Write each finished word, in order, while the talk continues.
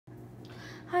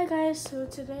Hi guys, so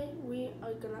today we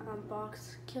are gonna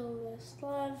unbox Kill This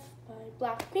Love by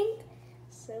Blackpink.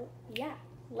 So yeah,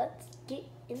 let's get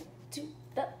into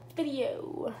the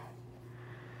video.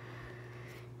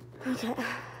 Okay,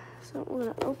 so we're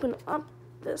gonna open up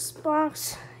this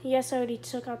box. Yes, I already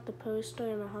took out the poster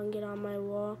and I hung it on my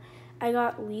wall. I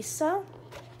got Lisa,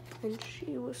 and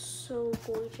she was so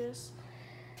gorgeous.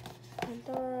 And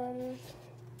then,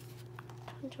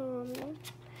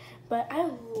 but I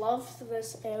loved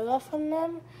this era from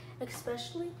them,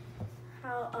 especially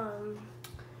how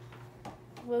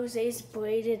Rosé's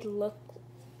braided look.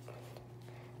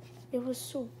 It was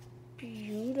so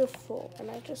beautiful,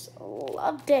 and I just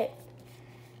loved it.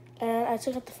 And I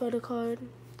took out the photo card.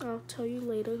 I'll tell you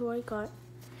later who I got.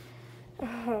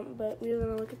 But we're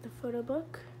gonna look at the photo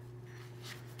book.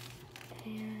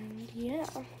 And yeah.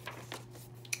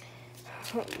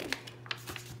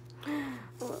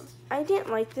 I didn't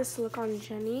like this look on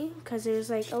Jennie because it was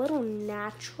like a little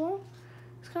natural.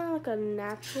 It's kind of like a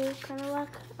natural kind of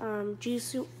look.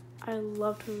 Jisoo, I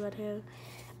loved her red hair.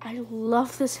 I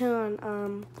love this hair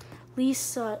on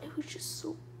Lisa. It was just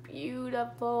so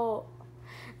beautiful.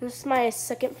 This is my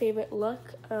second favorite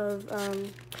look of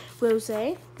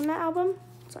Rosé from that album.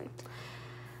 Sorry.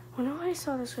 Whenever I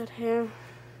saw this red hair,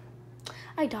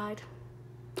 I died.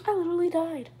 I literally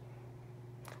died.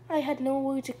 I had no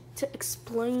way to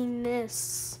explain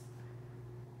this.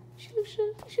 She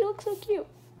looks so cute.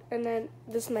 And then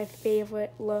this is my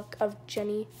favorite look of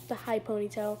Jennie, the high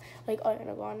ponytail, like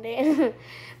Ariana Grande.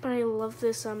 But I love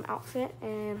this outfit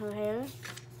and her hair.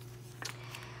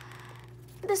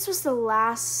 This was the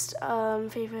last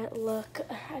favorite look.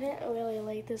 I didn't really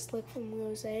like this look from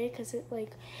Rosé because it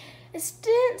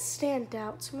didn't stand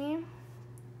out to me.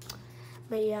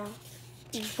 But yeah,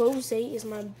 Rosé is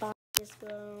my bias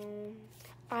girl.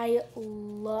 I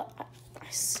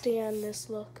stand this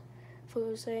look for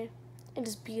Rosé. It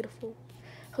is beautiful.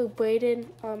 Her braided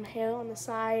hair on the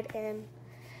side, and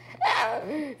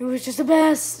it was just the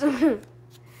best.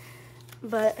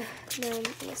 But then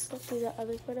let's look through the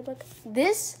other photo book.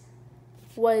 This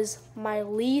was my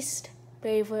least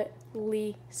favorite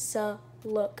Lisa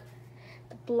look.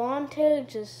 The blonde hair,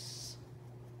 just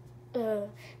the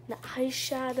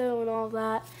eyeshadow and all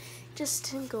that,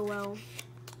 just didn't go well.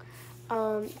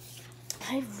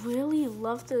 I really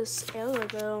love this era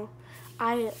though.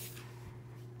 I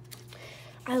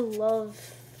love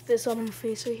this on my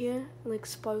face right here, like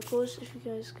sparkles, if you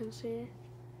guys can see.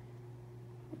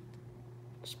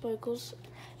 Sparkles.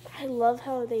 I love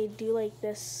how they do like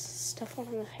this stuff on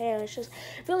her hair. It's just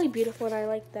really beautiful, and I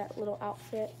like that little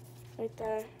outfit right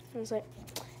there. It was like,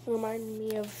 it reminded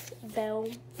me of Belle.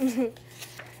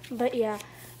 But yeah,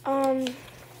 Kill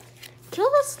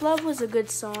This Love was a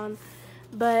good song,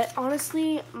 but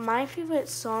honestly, my favorite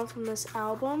song from this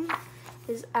album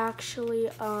is actually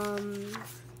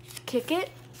Kick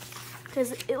It,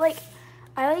 because I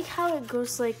like how it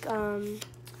goes like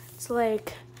it's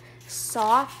like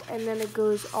soft, and then it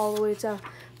goes all the way to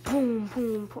boom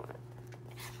boom boom,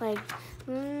 like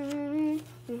and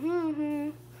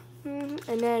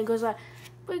then it goes like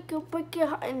break your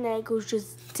heart, and then it goes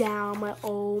just down. Like,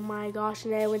 oh my gosh.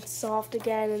 And then it went soft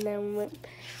again, and then went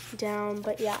down.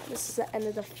 But yeah, this is the end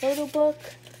of the photo book.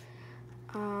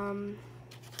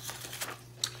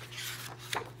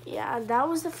 Yeah, that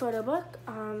was the photo book.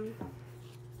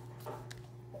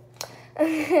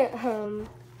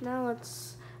 Now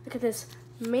let's look at this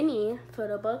mini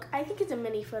photo book. I think it's a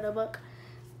mini photo book,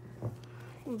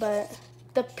 but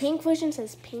the pink version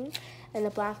says pink and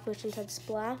the black version says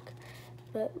black.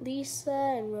 But Lisa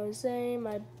and Rosé,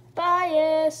 my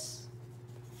bias.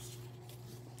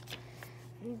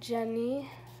 Jennie,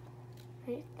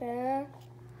 right there.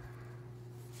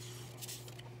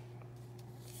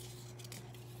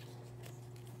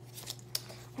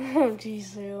 Oh,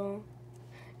 Jisoo.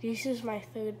 Jisoo's my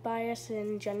third bias,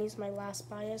 and Jennie's my last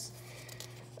bias.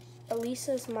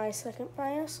 Lisa's my second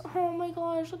bias. Oh my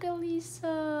gosh, look at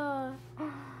Lisa.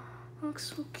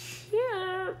 Looks so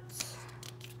cute.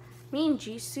 Me and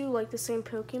Jisoo like the same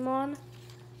Pokemon.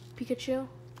 Pikachu.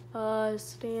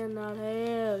 Stand that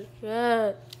hair.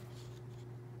 Shit.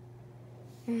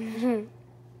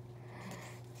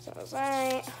 So was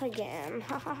I again.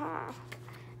 Ha ha ha.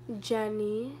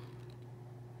 Jennie.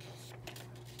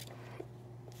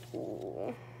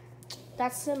 Ooh.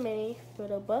 That's the mini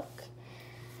photo book.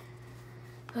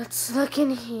 Let's look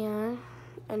in here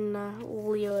in the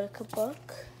lyric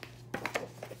book.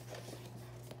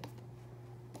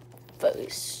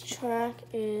 First track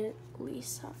is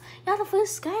Lisa. Yeah, the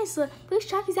first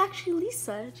track is actually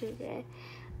Lisa. Okay.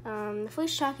 The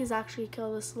first track is actually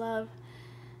Kill This Love.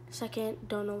 Second,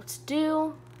 Don't Know What to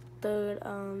Do. third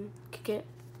could get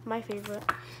my favorite.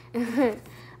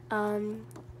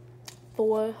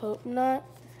 4 Hope Nut,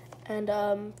 and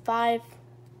 5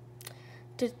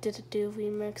 Do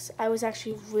remix. I was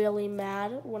actually really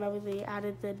mad whenever they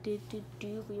added the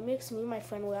Do remix. Me and my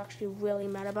friend were actually really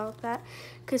mad about that,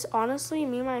 because honestly,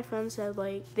 me and my friend said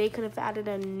like they could have added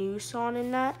a new song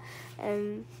in that,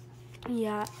 and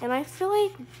yeah, and I feel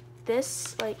like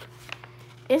this, like,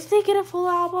 if they get a full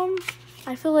album,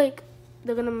 I feel like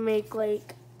they're gonna make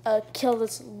like a Kill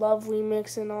This Love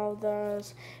remix and all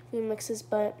those remixes,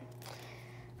 but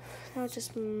that would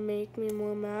just make me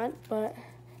more mad. But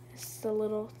it's the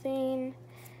little thing.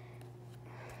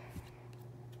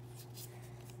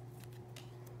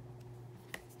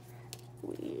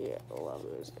 We love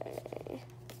this guy.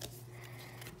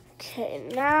 Okay,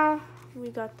 now we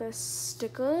got the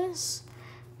stickers.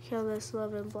 Kill This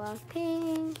Love in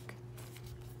Blackpink.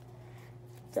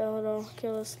 The little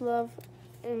Kill This Love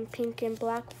in pink and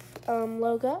black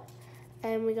logo.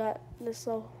 And we got this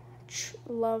little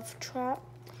love trap.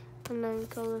 And then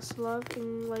Kill This Love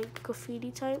in like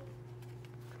graffiti type.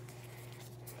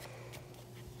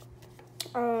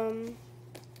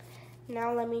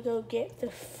 Now let me go get the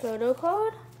photo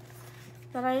card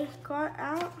that I got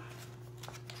out.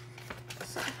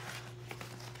 So,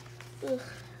 ugh.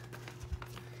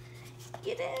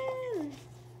 Get in.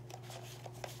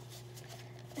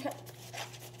 Okay.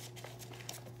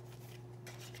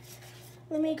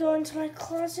 Let me go into my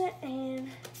closet and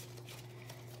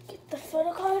get the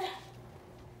photo card.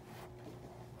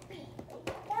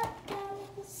 That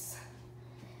goes.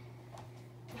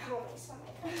 Oh, my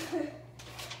stomach.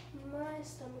 My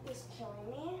stomach is killing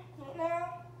me right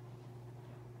now.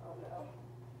 Oh no.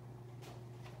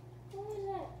 What was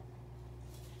that?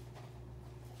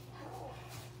 Oh.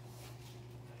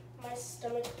 My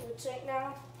stomach hurts right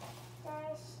now,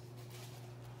 guys.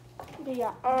 But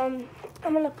yeah, I'm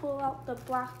gonna pull out the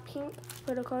Blackpink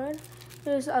photo card.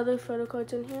 There's other photo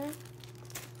cards in here.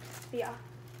 But yeah,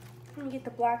 I'm gonna get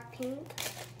the Blackpink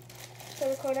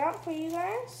photo card out for you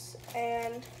guys,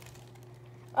 and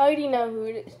I already know who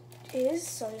it is,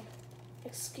 so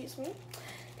excuse me.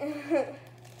 I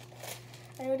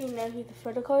already know who the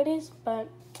photo card is, but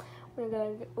we're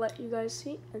gonna let you guys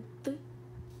see. In 3,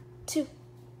 2,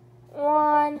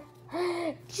 1.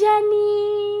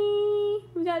 Jennie!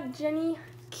 We got Jennie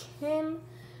Kim,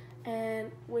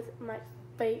 and with my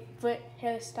favorite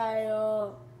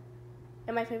hairstyle,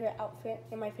 and my favorite outfit,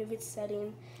 and my favorite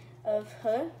setting of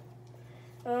her.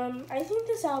 I think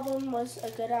this album was a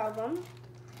good album.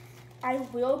 I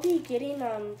will be getting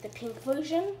the pink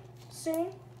version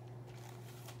soon.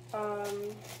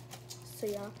 So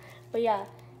yeah, but yeah,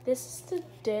 this is the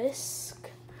disc.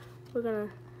 We're gonna,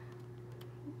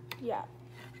 yeah,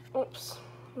 oops,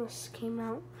 this came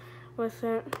out with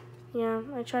it. Yeah,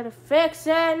 I tried to fix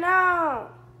it now.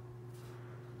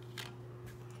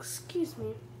 Excuse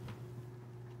me.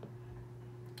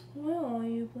 Where are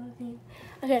you, Blackpink?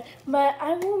 Okay, but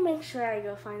I will make sure I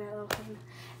go find that little thing.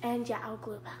 And yeah, I'll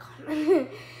glue it back on.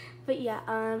 But yeah,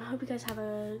 hope you guys have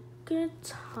a good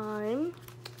time.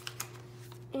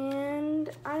 And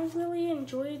I really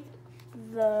enjoyed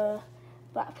the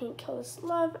Blackpink Kill This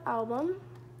Love album.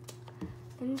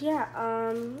 And yeah,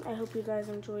 I hope you guys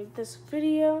enjoyed this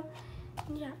video.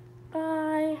 And yeah,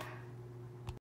 bye.